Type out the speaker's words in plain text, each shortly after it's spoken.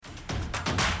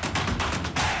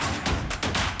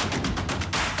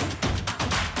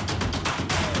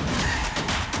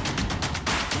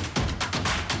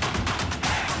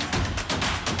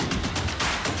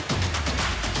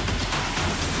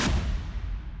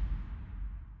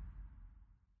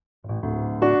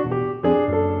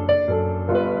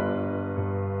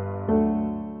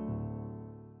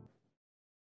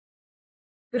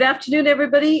Good afternoon,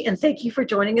 everybody, and thank you for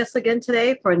joining us again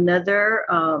today for another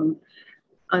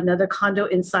Condo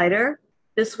Insider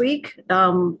this week.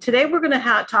 Today, we're going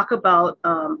to talk about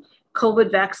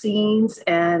COVID vaccines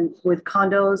and with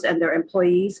condos and their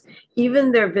employees,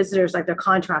 even their visitors, like their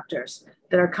contractors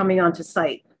that are coming onto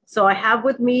site. So I have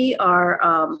with me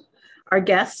our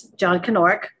guest, John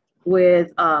Knork,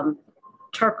 with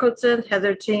Charkotson,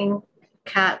 Heatherton,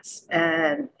 Katz,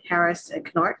 and Harris and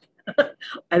Knork.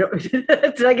 I don't, did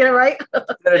I get it right?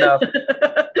 Good enough.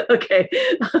 Okay.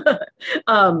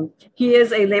 He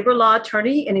is a labor law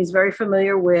attorney and he's very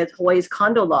familiar with Hawaii's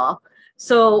condo law.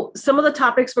 So some of the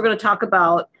topics we're going to talk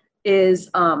about is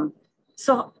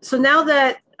so now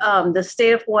that the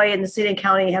state of Hawaii and the city and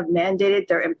county have mandated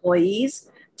their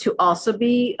employees to also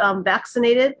be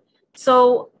vaccinated.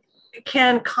 So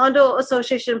can condo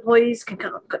association employees, can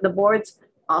the boards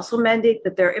also mandate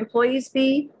that their employees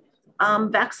be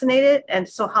vaccinated? And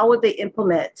so how would they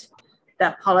implement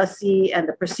that policy and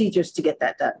the procedures to get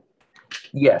that done?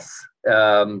 Yes.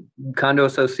 Condo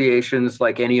associations,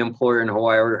 like any employer in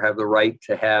Hawaii, have the right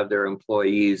to have their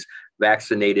employees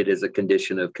vaccinated as a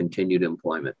condition of continued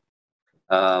employment.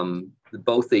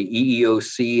 Both the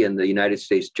EEOC and the United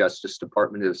States Justice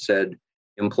Department have said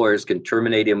employers can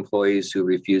terminate employees who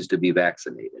refuse to be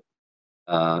vaccinated.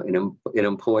 An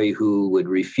employee who would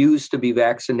refuse to be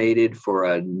vaccinated for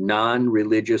a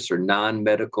non-religious or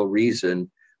non-medical reason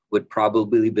would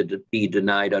probably be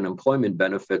denied unemployment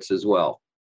benefits as well.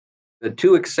 The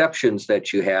two exceptions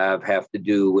that you have to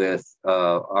do with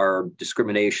our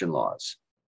discrimination laws.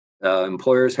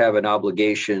 Employers have an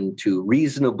obligation to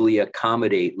reasonably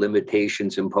accommodate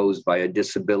limitations imposed by a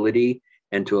disability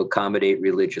and to accommodate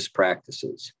religious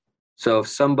practices. So if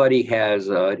somebody has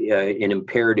an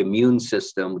impaired immune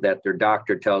system that their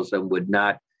doctor tells them would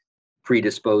not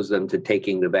predispose them to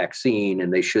taking the vaccine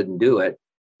and they shouldn't do it,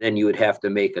 then you would have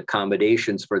to make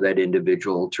accommodations for that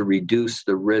individual to reduce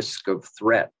the risk of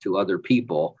threat to other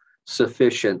people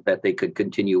sufficient that they could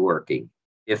continue working.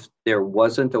 If there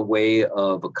wasn't a way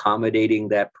of accommodating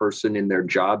that person in their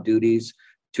job duties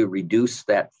to reduce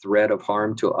that threat of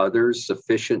harm to others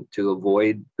sufficient to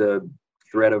avoid the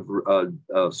threat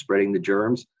of spreading the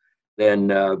germs, then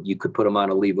you could put them on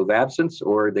a leave of absence,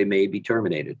 or they may be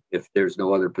terminated if there's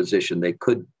no other position they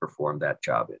could perform that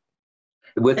job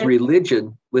in. With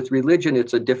religion,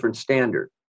 it's a different standard.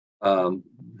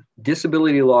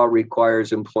 Disability law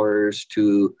requires employers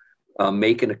to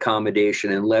make an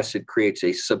accommodation unless it creates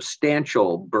a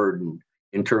substantial burden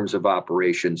in terms of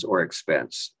operations or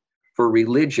expense. For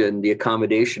religion, the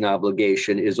accommodation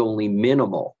obligation is only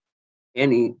minimal.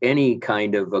 Any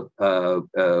kind of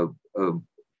a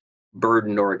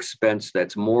burden or expense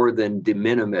that's more than de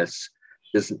minimis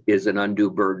is an undue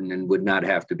burden and would not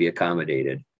have to be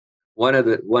accommodated. One of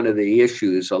the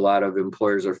issues a lot of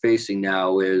employers are facing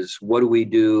now is, what do we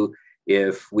do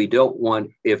if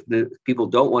the people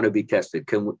don't want to be tested?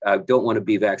 Don't want to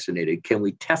be vaccinated? Can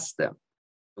we test them?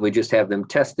 And we just have them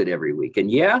tested every week. And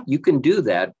yeah, you can do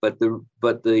that, but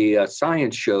the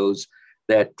science shows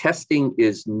that testing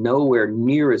is nowhere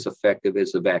near as effective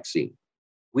as a vaccine.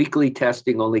 Weekly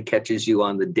testing only catches you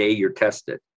on the day you're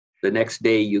tested. The next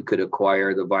day you could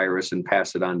acquire the virus and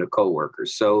pass it on to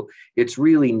coworkers. So it's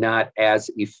really not as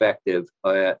effective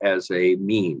as a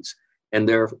means. And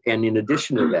in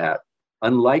addition to that,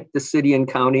 unlike the city and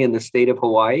county and the state of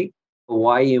Hawaii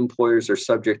employers are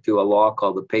subject to a law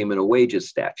called the Payment of Wages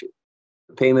Statute.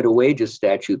 The Payment of Wages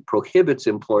Statute prohibits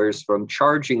employers from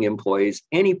charging employees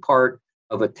any part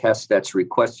of a test that's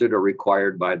requested or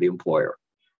required by the employer.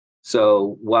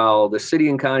 So while the city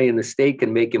and county and the state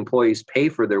can make employees pay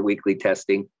for their weekly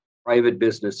testing, private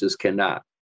businesses cannot.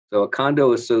 So a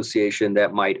condo association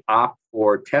that might opt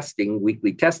for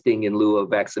weekly testing in lieu of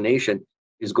vaccination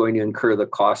is going to incur the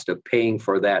cost of paying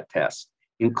for that test,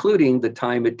 including the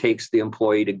time it takes the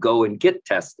employee to go and get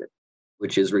tested,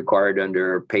 which is required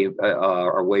under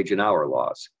our wage and hour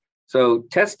laws. So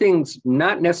testing's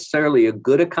not necessarily a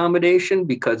good accommodation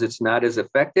because it's not as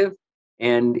effective,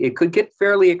 and it could get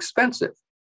fairly expensive.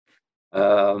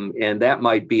 And that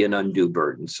might be an undue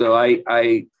burden. So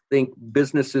I think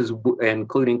businesses,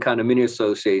 including condominium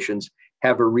associations,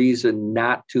 have a reason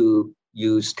not to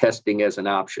use testing as an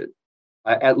option,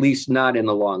 at least not in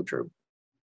the long term.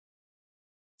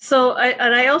 So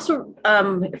I also,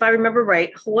 if I remember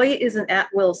right, Hawaii is an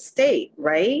at-will state,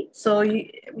 right? So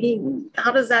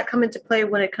how does that come into play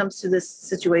when it comes to this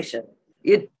situation?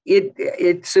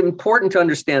 It's important to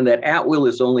understand that at-will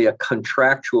is only a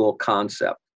contractual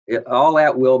concept. All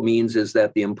at-will means is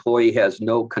that the employee has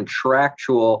no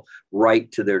contractual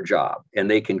right to their job, and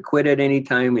they can quit at any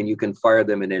time and you can fire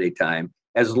them at any time.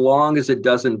 as long as it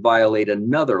doesn't violate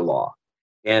another law.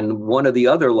 And one of the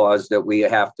other laws that we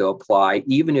have to apply,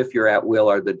 even if you're at will,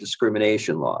 are the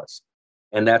discrimination laws.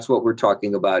 And that's what we're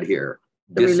talking about here.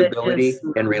 Disability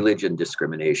and religion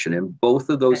discrimination. And both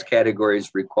of those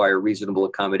categories require reasonable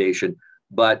accommodation,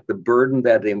 but the burden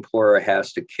that the employer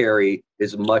has to carry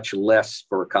is much less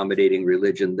for accommodating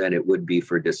religion than it would be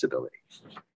for disability.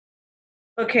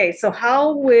 Okay, so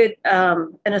how would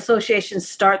an association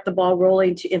start the ball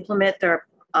rolling to implement their,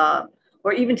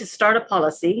 or even to start a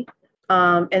policy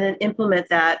and then implement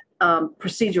that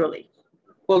procedurally?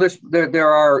 Well, there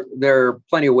are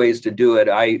plenty of ways to do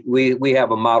it. We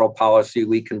have a model policy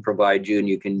we can provide you, and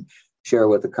you can share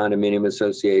with the condominium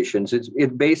associations.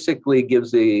 It basically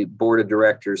gives the board of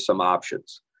directors some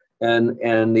options.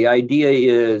 And the idea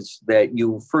is that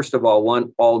you, first of all,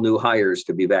 want all new hires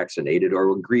to be vaccinated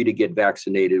or agree to get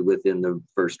vaccinated within the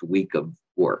first week of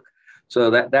work. So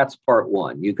that's part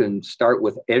one. You can start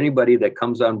with anybody that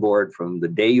comes on board from the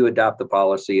day you adopt the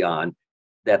policy on,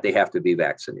 that they have to be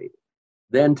vaccinated.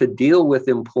 Then to deal with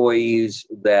employees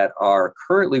that are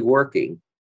currently working,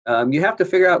 you have to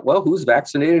figure out, well, who's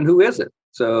vaccinated and who isn't.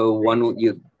 So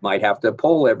you might have to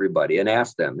poll everybody and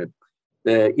ask them.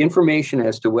 The information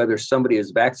as to whether somebody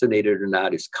is vaccinated or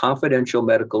not is confidential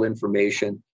medical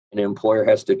information. An employer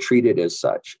has to treat it as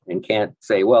such and can't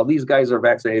say, well, these guys are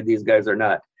vaccinated, these guys are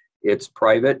not. It's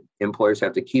private. Employers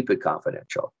have to keep it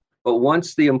confidential. But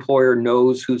once the employer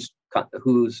knows who's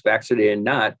vaccinated and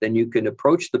not, then you can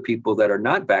approach the people that are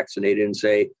not vaccinated and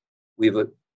say, we've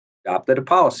adopted a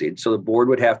policy. And so the board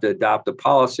would have to adopt a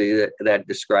policy that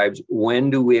describes when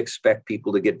do we expect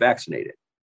people to get vaccinated.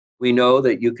 We know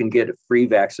that you can get free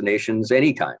vaccinations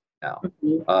anytime now.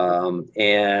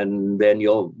 And then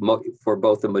for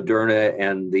both the Moderna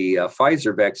and the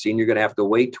Pfizer vaccine, you're going to have to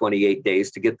wait 28 days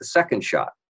to get the second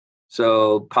shot.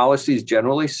 So policies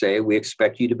generally say we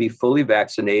expect you to be fully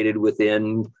vaccinated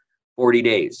within 40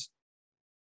 days,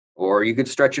 or you could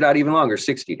stretch it out even longer,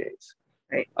 60 days.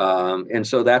 Right. And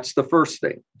so that's the first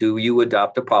thing. Do you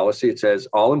adopt a policy that says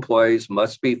all employees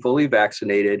must be fully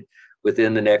vaccinated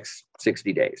within the next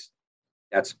 60 days?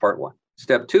 That's part one.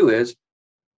 Step two is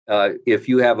if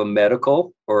you have a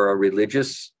medical or a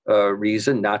religious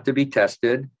reason not to be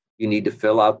tested, you need to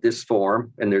fill out this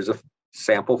form. And there's a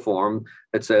sample form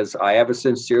that says, I have a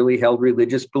sincerely held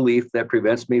religious belief that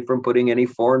prevents me from putting any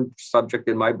foreign subject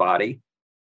in my body.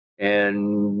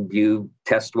 And you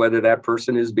test whether that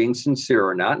person is being sincere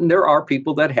or not. And there are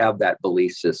people that have that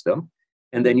belief system.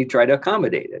 And then you try to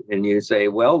accommodate it. And you say,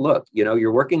 well, look,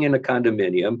 you're working in a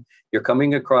condominium. You're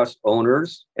coming across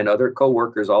owners and other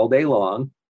coworkers all day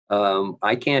long.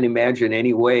 I can't imagine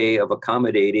any way of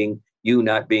accommodating you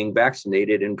not being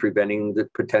vaccinated and preventing the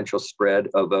potential spread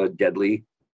of a deadly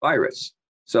virus.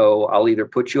 So I'll either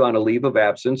put you on a leave of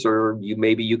absence, or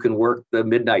maybe you can work the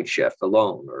midnight shift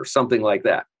alone or something like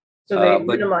that. So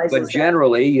but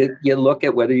generally, you look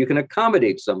at whether you can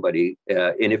accommodate somebody.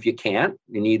 And if you can't,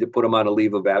 you need to put them on a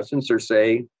leave of absence or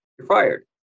say you're fired.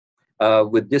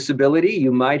 With disability,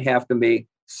 you might have to make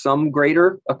some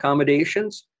greater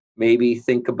accommodations. Maybe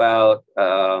think about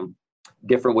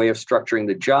different way of structuring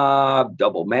the job,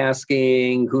 double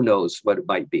masking, who knows what it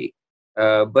might be.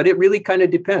 But it really kind of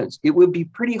depends. It would be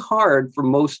pretty hard for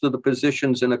most of the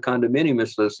positions in a condominium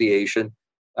association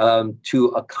to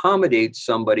accommodate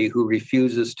somebody who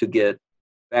refuses to get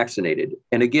vaccinated.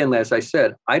 And again, as I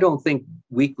said, I don't think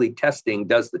weekly testing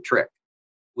does the trick.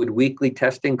 Would weekly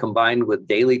testing combined with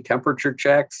daily temperature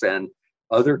checks and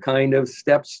other kind of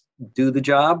steps do the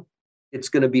job? It's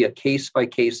going to be a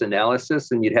case-by-case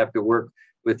analysis, and you'd have to work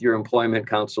with your employment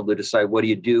counsel to decide what do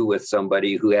you do with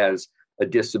somebody who has a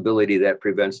disability that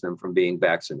prevents them from being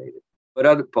vaccinated.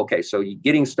 But so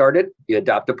getting started, you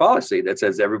adopt a policy that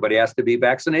says everybody has to be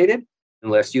vaccinated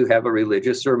unless you have a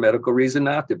religious or medical reason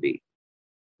not to be.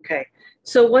 Okay.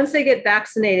 So once they get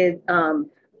vaccinated,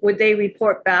 would they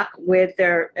report back with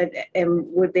and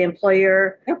would the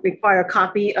employer require a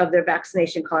copy of their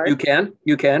vaccination card? You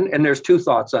can. And there's two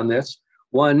thoughts on this.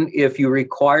 One, if you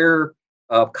require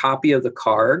a copy of the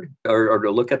card or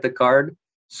to look at the card,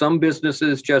 some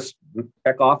businesses just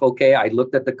check off, okay, I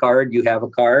looked at the card, you have a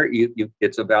card,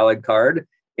 it's a valid card,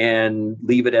 and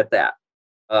leave it at that.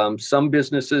 Some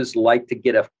businesses like to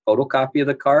get a photocopy of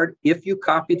the card. If you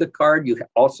copy the card, you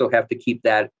also have to keep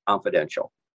that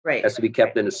confidential. Right. It has to be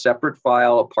kept in a separate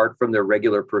file apart from their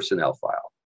regular personnel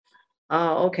file.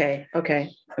 Oh, okay.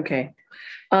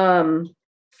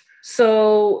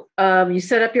 So you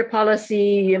set up your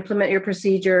policy, you implement your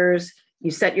procedures,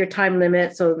 you set your time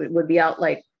limit, so it would be out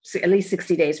like at least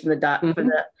 60 days from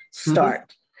the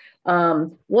start.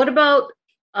 What about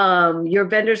your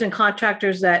vendors and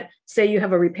contractors that say you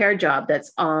have a repair job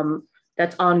that's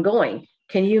ongoing.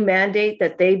 Can you mandate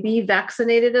that they be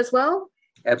vaccinated as well?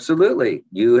 Absolutely.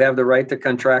 You have the right to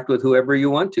contract with whoever you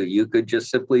want to. You could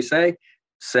just simply say,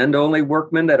 send only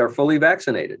workmen that are fully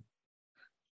vaccinated.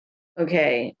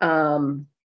 Okay.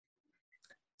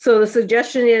 So the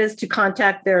suggestion is to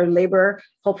contact their labor,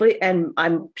 hopefully, and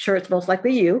I'm sure it's most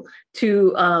likely you,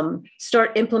 to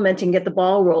start implementing, get the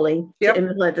ball rolling to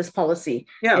implement this policy.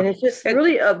 Yeah. And it's just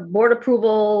really a board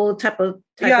approval type of.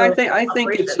 I think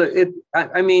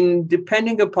I mean,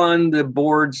 depending upon the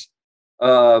board's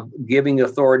giving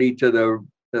authority to the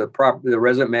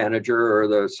resident manager or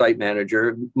the site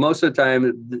manager, most of the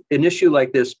time, an issue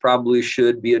like this probably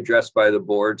should be addressed by the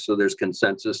board, so there's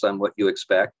consensus on what you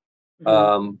expect.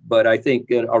 But I think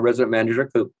a resident manager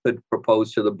could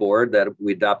propose to the board that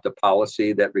we adopt a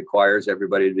policy that requires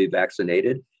everybody to be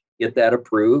vaccinated, get that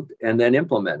approved, and then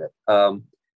implement it.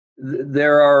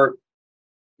 There are,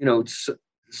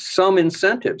 some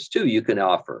incentives too you can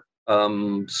offer.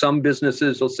 Some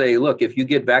businesses will say, look, if you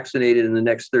get vaccinated in the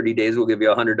next 30 days, we'll give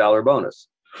you a $100 bonus.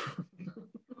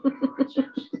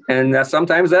 And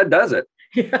sometimes that does it.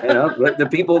 The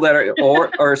people that are,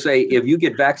 or say, if you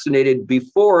get vaccinated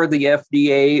before the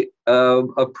FDA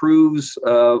approves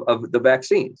of the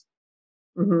vaccines.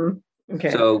 Okay.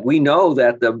 So we know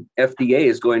that the FDA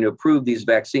is going to approve these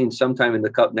vaccines sometime in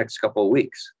the next couple of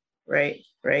weeks. Right.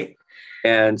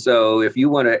 And so if you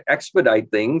want to expedite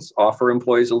things, offer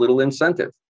employees a little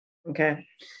incentive. Okay.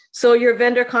 So your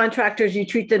vendor contractors, you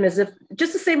treat them as if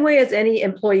just the same way as any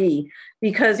employee,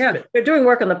 because they're doing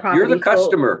work on the property. You're the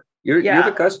customer. You're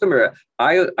the customer.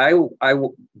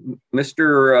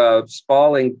 Mr.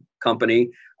 Spalding Company,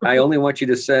 I only want you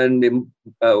to send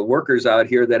workers out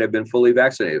here that have been fully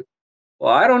vaccinated.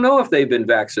 Well, I don't know if they've been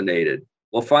vaccinated.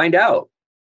 We'll find out.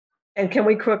 And can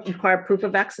we require proof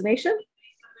of vaccination?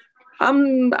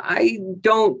 I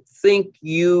don't think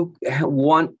you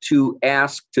want to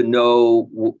ask to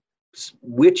know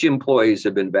which employees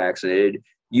have been vaccinated.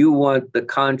 You want the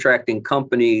contracting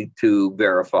company to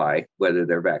verify whether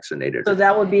they're vaccinated. So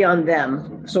that would be on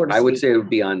them, sort of. I would say it would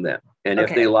be on them. And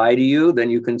if they lie to you, then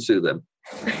you can sue them.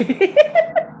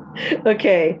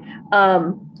 Okay.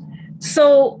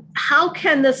 So how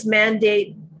can this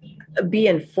mandate be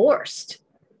enforced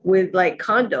with like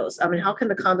condos? I mean, how can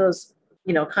the condos,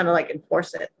 kind of like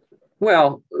enforce it?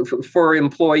 Well, for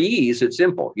employees, it's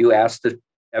simple. You ask the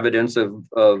evidence of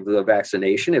the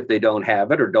vaccination. If they don't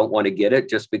have it or don't want to get it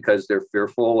just because they're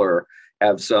fearful or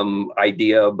have some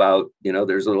idea about,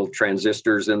 there's little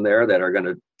transistors in there that are going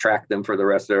to track them for the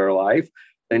rest of their life,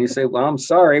 then you say, well, I'm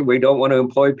sorry, we don't want to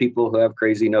employ people who have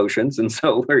crazy notions. And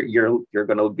so you're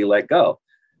going to be let go.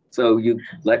 So you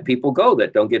let people go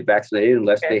that don't get vaccinated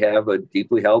unless they have a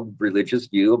deeply held religious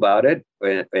view about it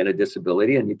and a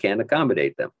disability, and you can't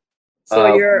accommodate them.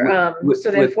 So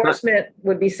so the enforcement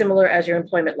would be similar as your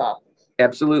employment law.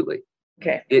 Absolutely.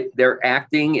 Okay. They're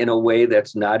acting in a way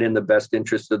that's not in the best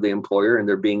interest of the employer, and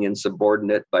they're being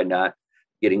insubordinate by not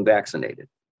getting vaccinated.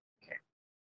 Okay.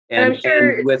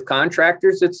 And with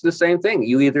contractors, it's the same thing.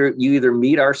 You either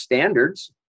meet our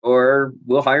standards or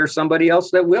we'll hire somebody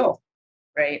else that will.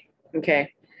 Right.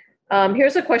 Okay.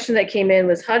 Here's a question that came in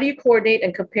was, how do you coordinate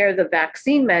and compare the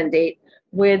vaccine mandate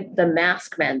with the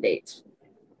mask mandate?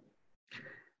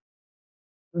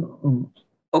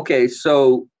 Okay,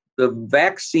 so the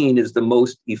vaccine is the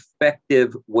most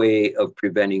effective way of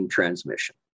preventing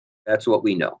transmission. That's what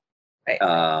we know.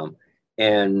 Right.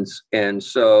 And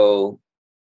so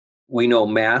we know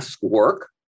masks work,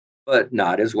 but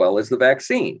not as well as the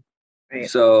vaccine. Right.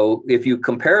 So if you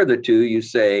compare the two, you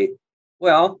say,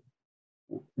 well,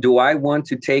 do I want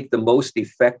to take the most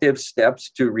effective steps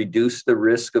to reduce the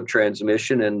risk of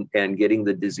transmission and getting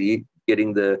the disease,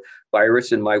 getting the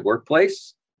virus in my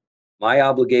workplace? My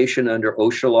obligation under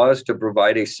OSHA law is to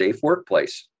provide a safe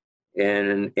workplace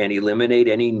and eliminate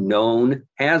any known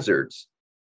hazards.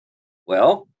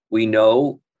 Well, we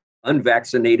know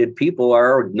unvaccinated people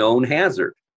are a known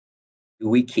hazard. Do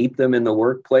we keep them in the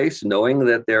workplace knowing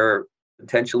that they're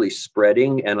potentially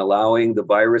spreading and allowing the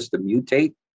virus to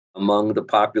mutate among the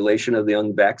population of the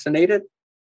unvaccinated?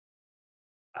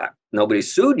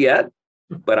 Nobody's sued yet,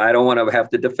 but I don't want to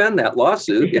have to defend that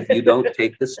lawsuit if you don't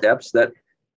take the steps that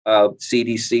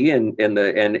CDC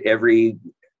and every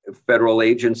federal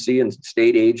agency and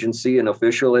state agency and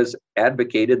official has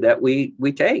advocated that we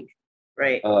take.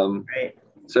 Right. Right.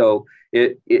 So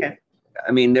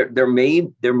I mean, there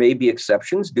may be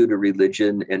exceptions due to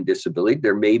religion and disability.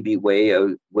 There may be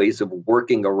ways of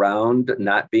working around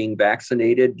not being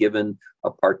vaccinated given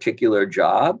a particular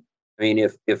job. I mean,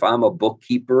 if I'm a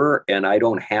bookkeeper and I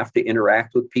don't have to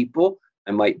interact with people,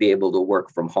 I might be able to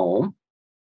work from home.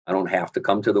 I don't have to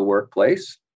come to the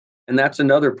workplace. And that's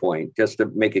another point, just to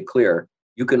make it clear.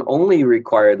 You can only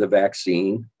require the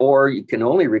vaccine, or you can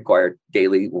only require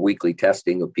daily, weekly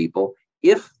testing of people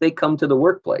if they come to the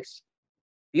workplace.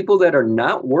 People that are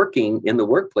not working in the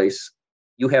workplace,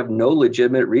 you have no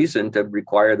legitimate reason to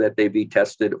require that they be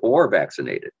tested or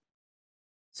vaccinated.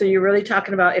 So you're really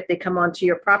talking about if they come onto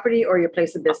your property or your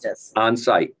place of business? On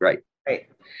site, right. Right.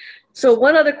 So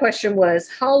one other question was,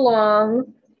 how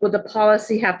long would the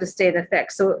policy have to stay in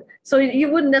effect? So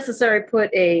you wouldn't necessarily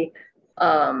put a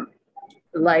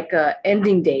like a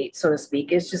ending date, so to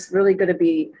speak. It's just really going to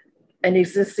be an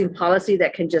existing policy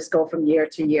that can just go from year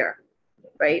to year,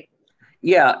 right?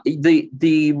 Yeah,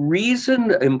 the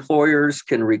reason employers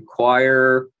can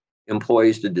require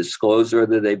employees to disclose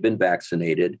whether they've been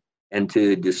vaccinated and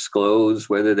to disclose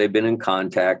whether they've been in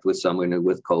contact with someone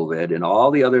with COVID and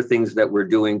all the other things that we're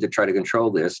doing to try to control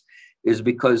this is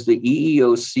because the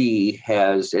EEOC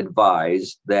has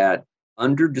advised that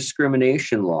under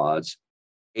discrimination laws,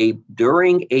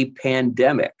 during a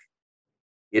pandemic,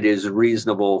 it is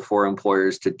reasonable for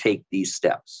employers to take these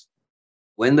steps.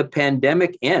 When the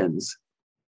pandemic ends,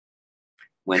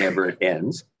 whenever it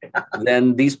ends,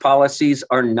 then these policies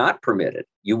are not permitted.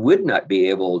 You would not be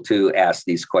able to ask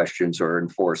these questions or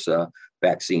enforce a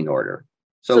vaccine order.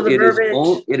 So it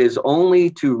is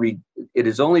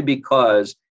only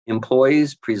because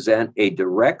employees present a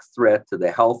direct threat to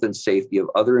the health and safety of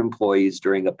other employees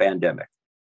during a pandemic.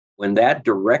 When that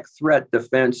direct threat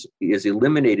defense is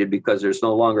eliminated because there's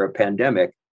no longer a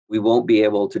pandemic, we won't be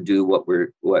able to do what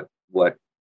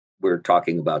we're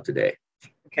talking about today.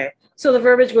 Okay, so the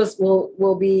verbiage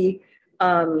will be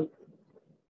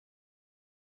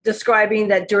describing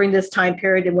that during this time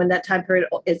period, and when that time period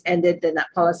is ended, then that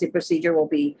policy procedure will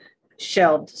be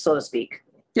shelved, so to speak.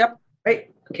 Yep.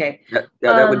 Right. Okay. Yeah,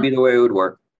 that would be the way it would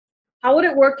work. How would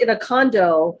it work in a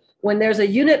condo when there's a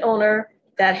unit owner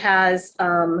that has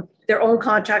their own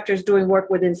contractors doing work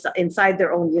inside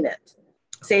their own unit?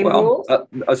 Same rules?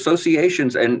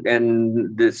 Associations,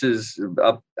 and this is,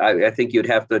 I think you'd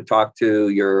have to talk to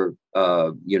your,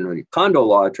 condo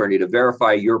law attorney to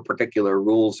verify your particular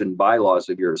rules and bylaws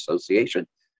of your association.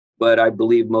 But I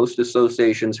believe most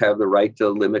associations have the right to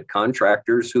limit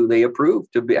contractors who they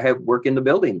approve to have work in the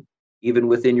building, even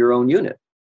within your own unit.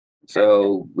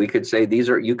 So we could say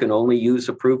you can only use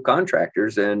approved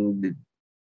contractors, and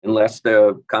unless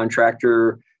the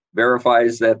contractor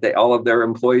verifies that all of their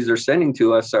employees they're sending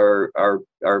to us are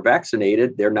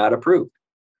vaccinated, they're not approved.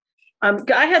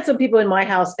 I had some people in my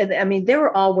house, and I mean, they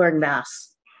were all wearing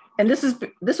masks. And this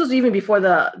was even before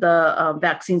the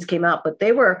vaccines came out, but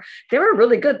they were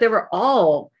really good. They were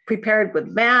all prepared with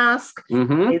masks.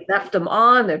 Mm-hmm. They left them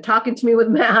on. They're talking to me with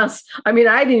masks. I mean,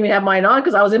 I didn't even have mine on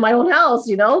because I was in my own house,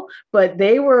 but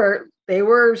they were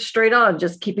straight on,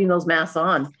 just keeping those masks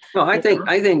on. No, I think,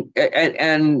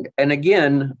 and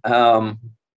again,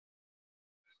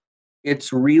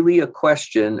 it's really a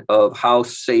question of how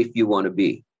safe you want to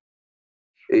be.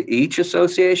 Each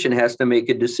association has to make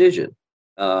a decision.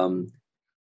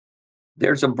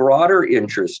 There's a broader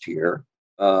interest here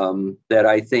that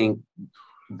I think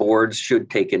boards should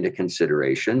take into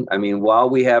consideration. I mean, while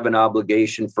we have an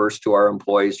obligation first to our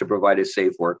employees to provide a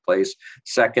safe workplace,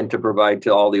 second to provide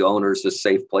to all the owners a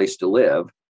safe place to live,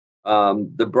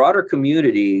 the broader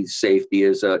community safety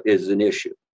is an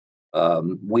issue.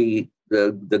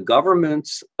 The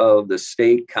governments of the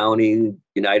state, county,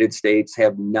 United States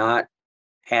have not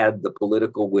had the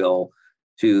political will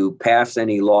to pass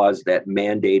any laws that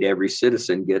mandate every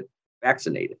citizen get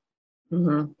vaccinated.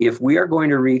 Mm-hmm. If we are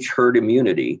going to reach herd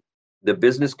immunity, the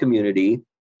business community,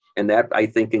 and that I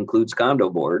think includes condo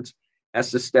boards,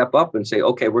 has to step up and say,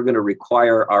 okay, we're going to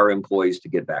require our employees to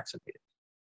get vaccinated.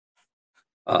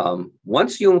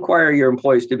 Once you require your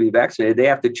employees to be vaccinated, they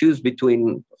have to choose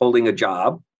between holding a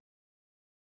job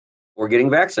or getting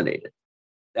vaccinated.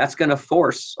 That's going to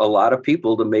force a lot of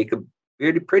people to make a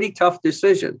pretty tough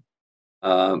decision.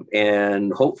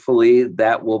 And hopefully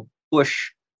that will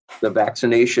push the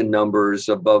vaccination numbers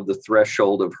above the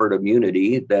threshold of herd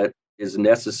immunity that is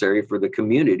necessary for the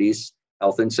community's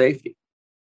health and safety.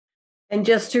 And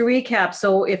just to recap,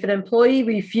 so if an employee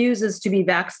refuses to be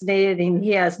vaccinated and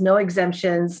he has no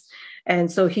exemptions, and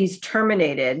so he's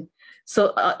terminated,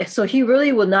 so he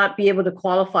really will not be able to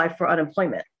qualify for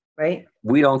unemployment, right?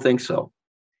 We don't think so.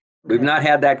 Okay. We've not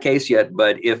had that case yet,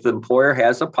 but if the employer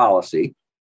has a policy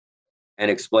and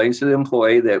explains to the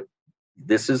employee that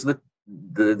this is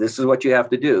what you have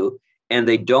to do, and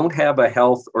they don't have a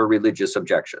health or religious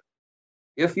objection.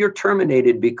 If you're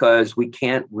terminated because we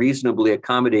can't reasonably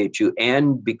accommodate you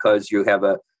and because you have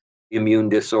a immune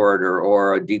disorder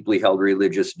or a deeply held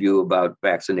religious view about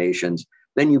vaccinations,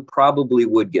 then you probably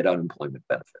would get unemployment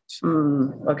benefits.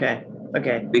 Okay.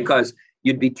 Okay. Because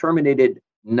you'd be terminated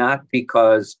not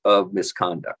because of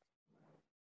misconduct.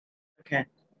 Okay.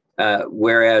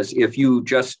 Whereas if you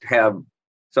just have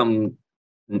some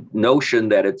notion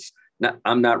that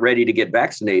I'm not ready to get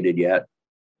vaccinated yet,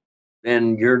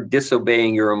 then you're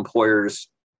disobeying your employer's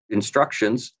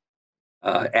instructions,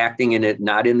 acting in it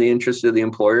not in the interest of the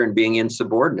employer, and being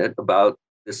insubordinate about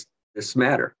this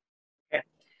matter. Okay.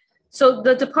 So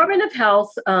the Department of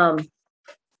Health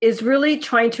is really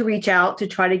trying to reach out to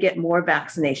try to get more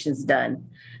vaccinations done.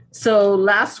 So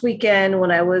last weekend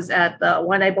when I was at the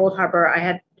Waianae Bold Harbor, I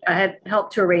had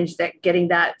helped to arrange getting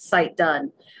that site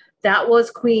done. That was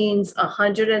Queen's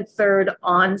 103rd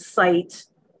on-site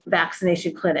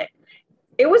vaccination clinic.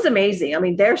 It was amazing. I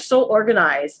mean, they're so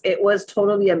organized. It was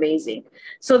totally amazing.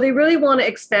 So they really want to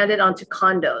expand it onto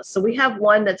condos. So we have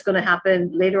one that's going to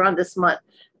happen later on this month.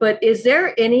 But is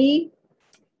there any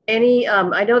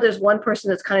I know there's one person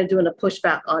that's kind of doing a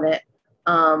pushback on it,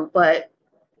 but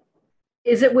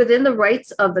is it within the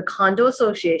rights of the condo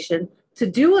association to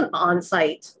do an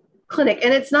on-site clinic?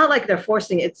 And it's not like they're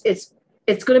forcing it.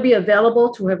 It's going to be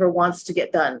available to whoever wants to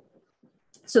get done.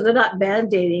 So they're not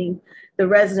mandating the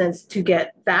residents to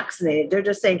get vaccinated. They're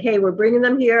just saying, hey, we're bringing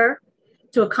them here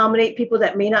to accommodate people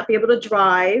that may not be able to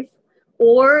drive,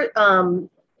 or,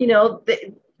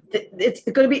 it's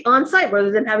going to be on site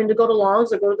rather than having to go to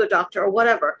Long's or go to the doctor or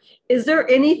whatever. Is there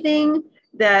anything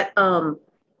that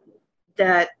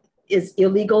that is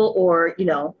illegal or,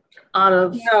 out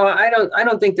of? No, I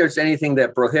don't think there's anything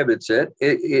that prohibits it.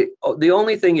 The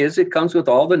only thing is it comes with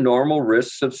all the normal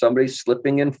risks of somebody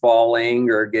slipping and falling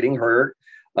or getting hurt.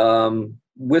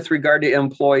 With regard to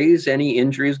employees, any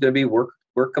injury is going to be work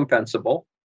compensable.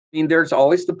 I mean, there's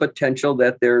always the potential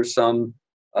that there's some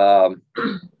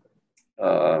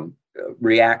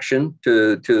reaction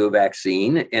to a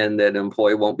vaccine and that an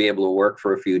employee won't be able to work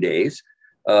for a few days.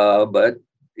 But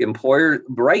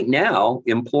right now,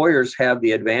 employers have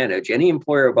the advantage. Any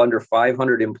employer of under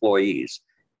 500 employees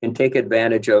can take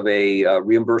advantage of a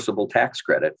reimbursable tax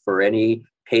credit for any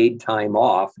paid time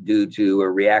off due to a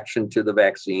reaction to the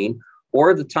vaccine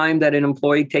or the time that an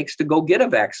employee takes to go get a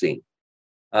vaccine.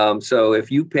 So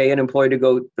if you pay an employee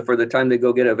for the time they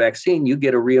go get a vaccine, you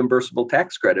get a reimbursable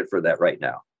tax credit for that right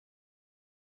now.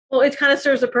 Well, it kind of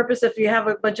serves a purpose if you have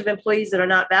a bunch of employees that are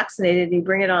not vaccinated and you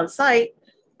bring it on site,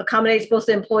 accommodates both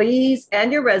the employees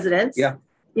and your residents. Yeah.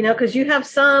 Because you have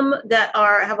some that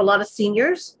have a lot of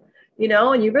seniors,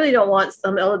 and you really don't want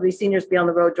some elderly seniors to be on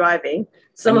the road driving.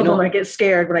 Some of them I get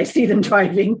scared when I see them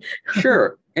driving.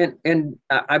 Sure. And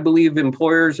I believe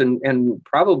employers and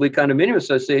probably condominium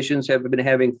associations have been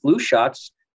having flu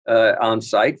shots on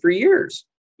site for years.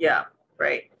 Yeah,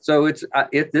 right. So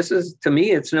this is, to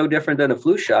me, it's no different than a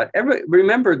flu shot.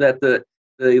 Remember that the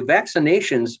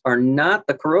vaccinations are not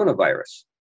the coronavirus.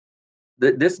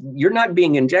 You're not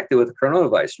being injected with the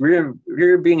coronavirus.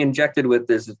 You're being injected with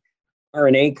this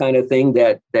RNA kind of thing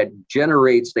that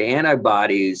generates the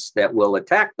antibodies that will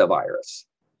attack the virus.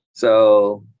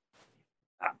 So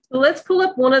let's pull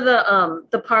up one of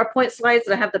the PowerPoint slides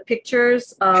that have the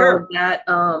pictures of Sure. that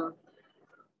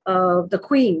of the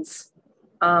Queens.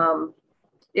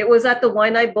 It was at the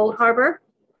Waianae Bold Harbor,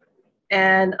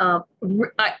 and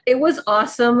it was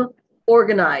awesome,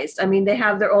 organized. I mean, they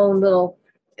have their own little.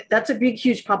 That's a big,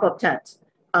 huge pop-up tent,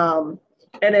 and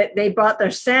they brought their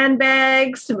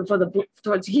sandbags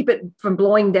to keep it from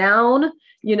blowing down.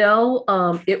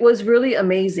 It was really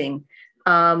amazing.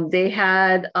 They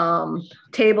had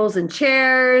tables and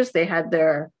chairs. They had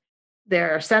their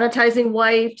sanitizing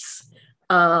wipes.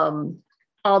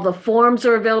 All the forms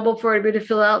are available for everybody to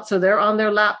fill out. So they're on their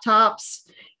laptops.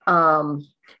 And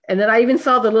then I even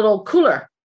saw the little cooler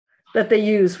that they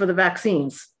use for the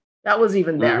vaccines. That was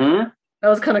even there. Mm-hmm. That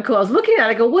was kind of cool. I was looking at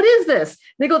it, I go, what is this?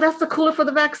 They go, that's the cooler for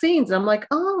the vaccines. And I'm like,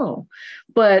 oh.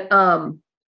 But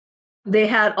they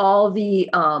had all the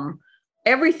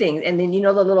everything. And then,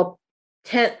 the little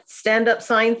tent stand-up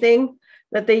sign thing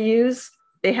that they use.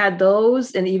 They had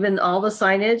those and even all the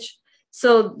signage.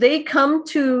 So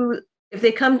if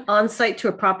they come on site to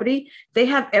a property, they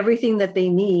have everything that they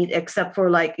need except for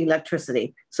like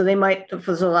electricity. So they might,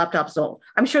 for the laptops, don't.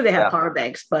 I'm sure they have power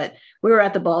banks, but we were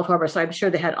at the Bald Harbor, so I'm sure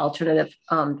they had alternative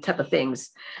type of things.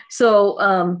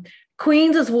 So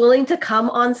Queens is willing to come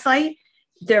on site.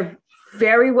 They're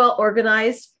very well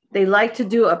organized. They like to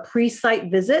do a pre-site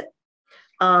visit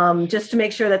just to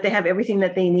make sure that they have everything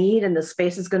that they need and the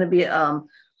space is going to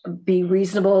be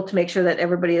reasonable to make sure that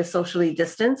everybody is socially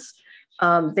distanced.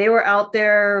 They were out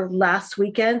there last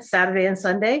weekend, Saturday and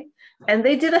Sunday. And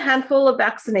they did a handful of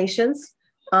vaccinations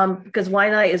because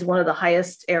Waianae is one of the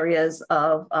highest areas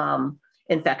of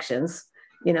infections,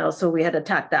 so we had to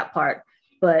attack that part.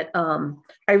 But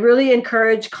I really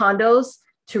encourage condos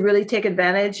to really take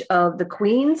advantage of the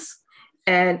Queens.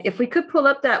 And if we could pull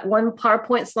up that one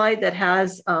PowerPoint slide that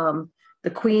has the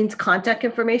Queen's contact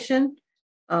information,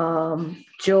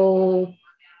 Joel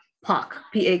Pak,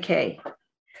 P-A-K.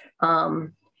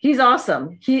 He's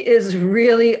awesome. He is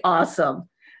really awesome.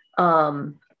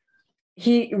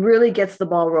 He really gets the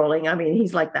ball rolling. I mean,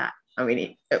 he's like that. I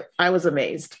mean, I was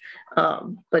amazed.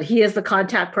 But he is the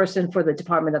contact person for the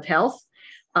Department of Health.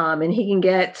 And he can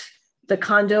get the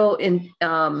condo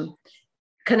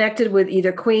connected with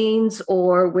either Queens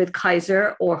or with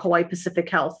Kaiser or Hawaii Pacific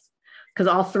Health, because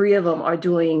all three of them are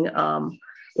doing,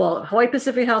 Hawaii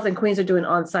Pacific Health and Queens are doing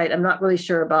on-site. I'm not really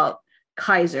sure about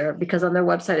Kaiser because on their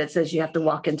website, it says you have to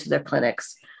walk into their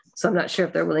clinics. So I'm not sure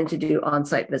if they're willing to do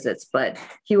on-site visits, but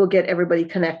he will get everybody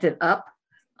connected up.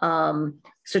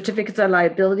 Certificates of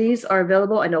liabilities are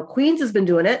available. I know Queens has been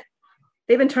doing it.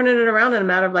 They've been turning it around in a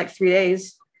matter of like 3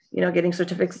 days, getting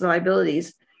certificates of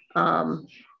liabilities.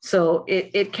 So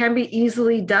it can be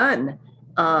easily done.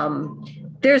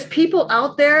 There's people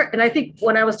out there, and I think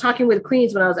when I was talking with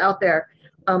Queens when I was out there,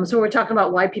 so we're talking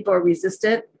about why people are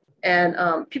resistant, and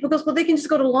people goes, well, they can just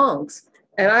go to Long's.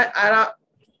 And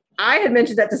I had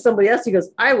mentioned that to somebody else. He goes,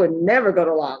 I would never go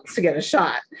to Long's to get a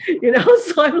shot,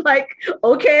 So I'm like,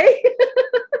 okay,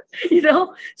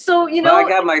 So Well, I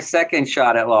got my second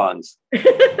shot at Long's,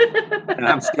 and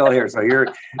I'm still here. So they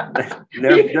were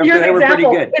pretty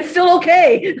good. It's still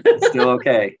okay. It's still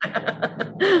okay.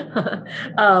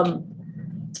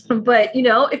 But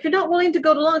if you're not willing to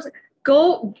go to Long's,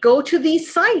 go to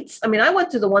these sites. I mean, I went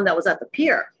to the one that was at the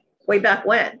pier way back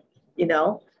when,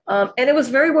 and it was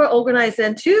very well organized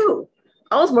then too.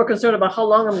 I was more concerned about how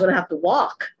long I'm going to have to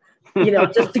walk,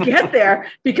 just to get there,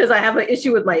 because I have an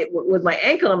issue with my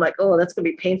ankle. I'm like, oh, that's going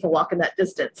to be painful walking that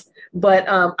distance. But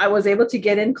I was able to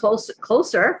get in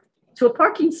closer to a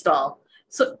parking stall.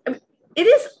 So I mean, it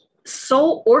is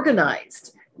so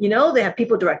organized. They have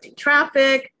people directing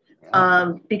traffic.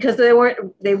 Because they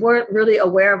weren't really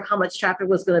aware of how much traffic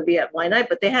was going to be at Waianae,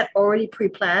 but they had already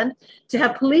pre-planned to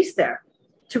have police there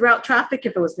to route traffic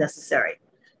if it was necessary,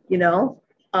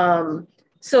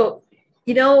 So,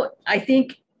 I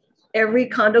think every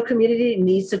condo community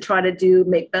needs to try to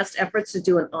make best efforts to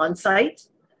do an on-site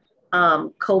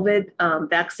COVID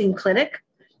vaccine clinic.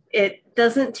 It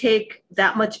doesn't take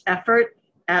that much effort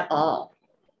at all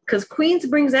because Queens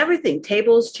brings everything,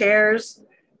 tables, chairs,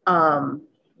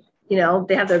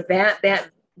 they have their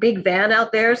big van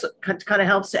out there, so it kind of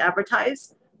helps to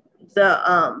advertise.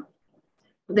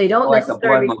 They don't like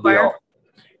necessarily require.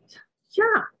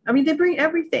 Yeah, I mean, they bring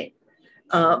everything.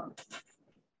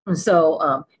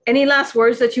 Any last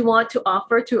words that you want to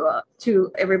offer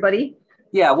to everybody?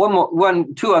 Yeah,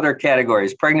 two other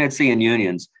categories: pregnancy and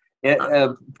unions.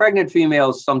 Pregnant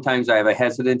females sometimes I have a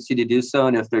hesitancy to do so,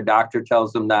 and if their doctor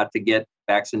tells them not to get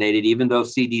vaccinated, even though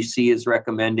CDC is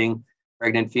recommending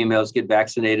pregnant females get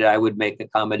vaccinated, I would make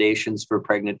accommodations for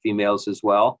pregnant females as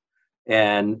well.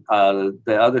 And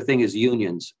the other thing is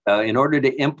unions. In order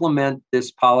to implement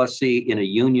this policy in a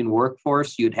union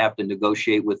workforce, you'd have to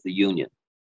negotiate with the union.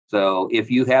 So if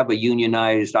you have a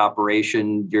unionized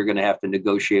operation, you're going to have to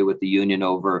negotiate with the union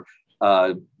over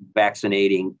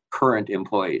vaccinating current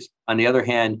employees. On the other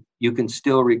hand, you can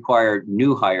still require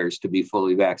new hires to be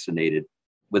fully vaccinated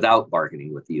without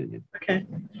bargaining with the union. Okay.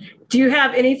 Do you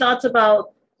have any thoughts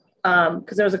about,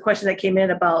 because there was a question that came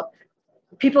in about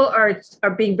people are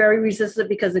being very resistant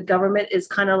because the government is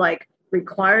kind of like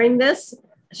requiring this,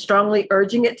 strongly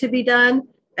urging it to be done,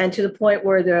 and to the point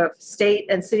where the state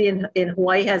and city in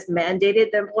Hawaii has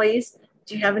mandated the employees.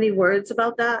 Do you have any words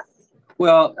about that?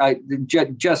 Well,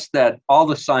 just that all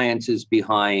the science is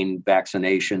behind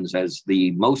vaccinations as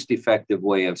the most effective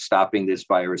way of stopping this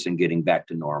virus and getting back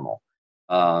to normal.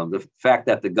 The fact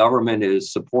that the government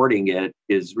is supporting it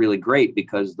is really great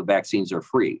because the vaccines are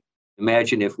free.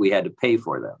 Imagine if we had to pay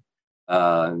for them,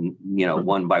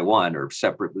 one by one or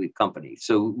separately companies.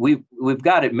 So we've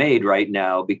got it made right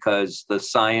now because the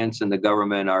science and the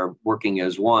government are working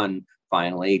as one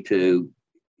finally to,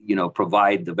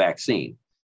 provide the vaccine.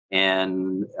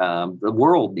 And the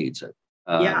world needs it.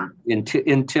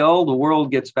 Until the world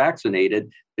gets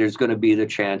vaccinated, there's going to be the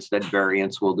chance that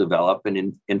variants will develop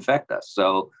and infect us.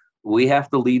 So we have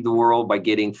to lead the world by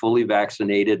getting fully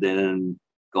vaccinated and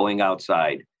going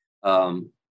outside. I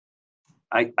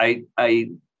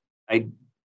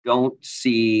don't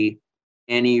see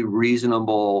any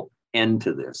reasonable end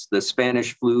to this. The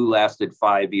Spanish flu lasted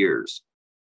 5 years.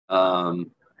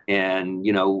 And,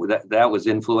 you know, that was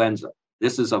influenza.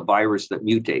 This is a virus that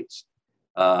mutates.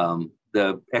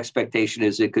 The expectation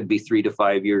is it could be 3 to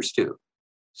 5 years too.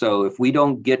 So if we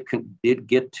don't get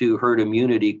to herd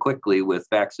immunity quickly with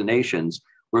vaccinations,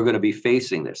 we're going to be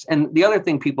facing this. And the other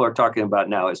thing people are talking about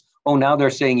now is, oh, now they're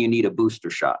saying you need a booster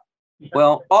shot. Yeah.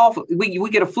 Well, we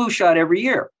get a flu shot every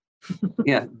year.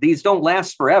 Yeah, these don't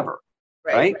last forever,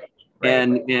 right?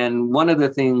 And one of the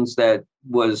things that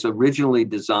was originally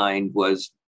designed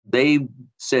was they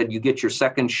said you get your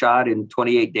second shot in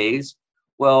 28 days.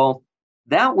 Well,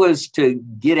 that was to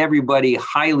get everybody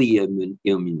highly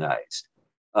immunized.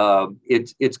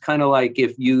 It's kind of like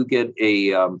if you get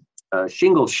a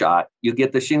shingle shot, you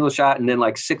get the shingle shot, and then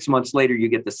like 6 months later, you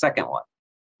get the second one.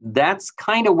 That's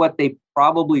kind of what they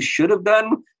probably should have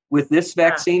done with this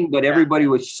vaccine, but everybody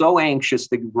was so anxious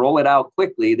to roll it out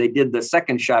quickly, they did the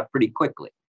second shot pretty quickly,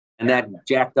 and that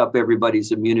jacked up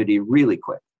everybody's immunity really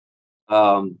quick.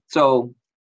 So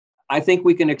I think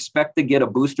we can expect to get a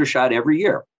booster shot every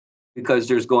year, because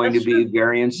there's going to be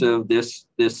variants of this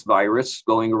virus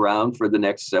going around for the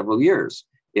next several years,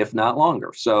 if not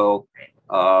longer. So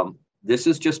this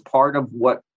is just part of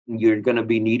what you're going to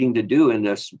be needing to do in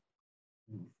this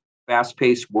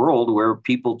fast-paced world where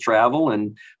people travel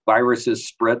and viruses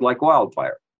spread like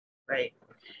wildfire. Right.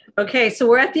 Okay, so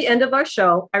we're at the end of our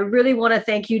show. I really want to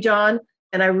thank you, John,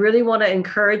 and I really want to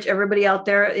encourage everybody out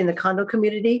there in the condo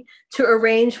community to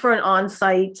arrange for an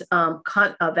on-site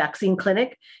vaccine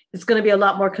clinic. It's going to be a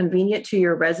lot more convenient to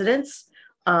your residents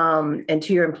and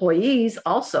to your employees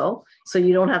also, so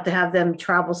you don't have to have them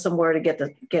travel somewhere to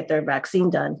get their vaccine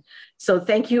done. So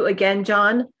thank you again,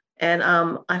 John. And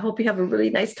I hope you have a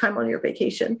really nice time on your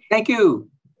vacation. Thank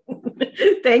you.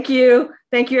 Thank you.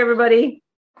 Thank you, everybody.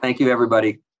 Thank you,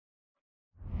 everybody.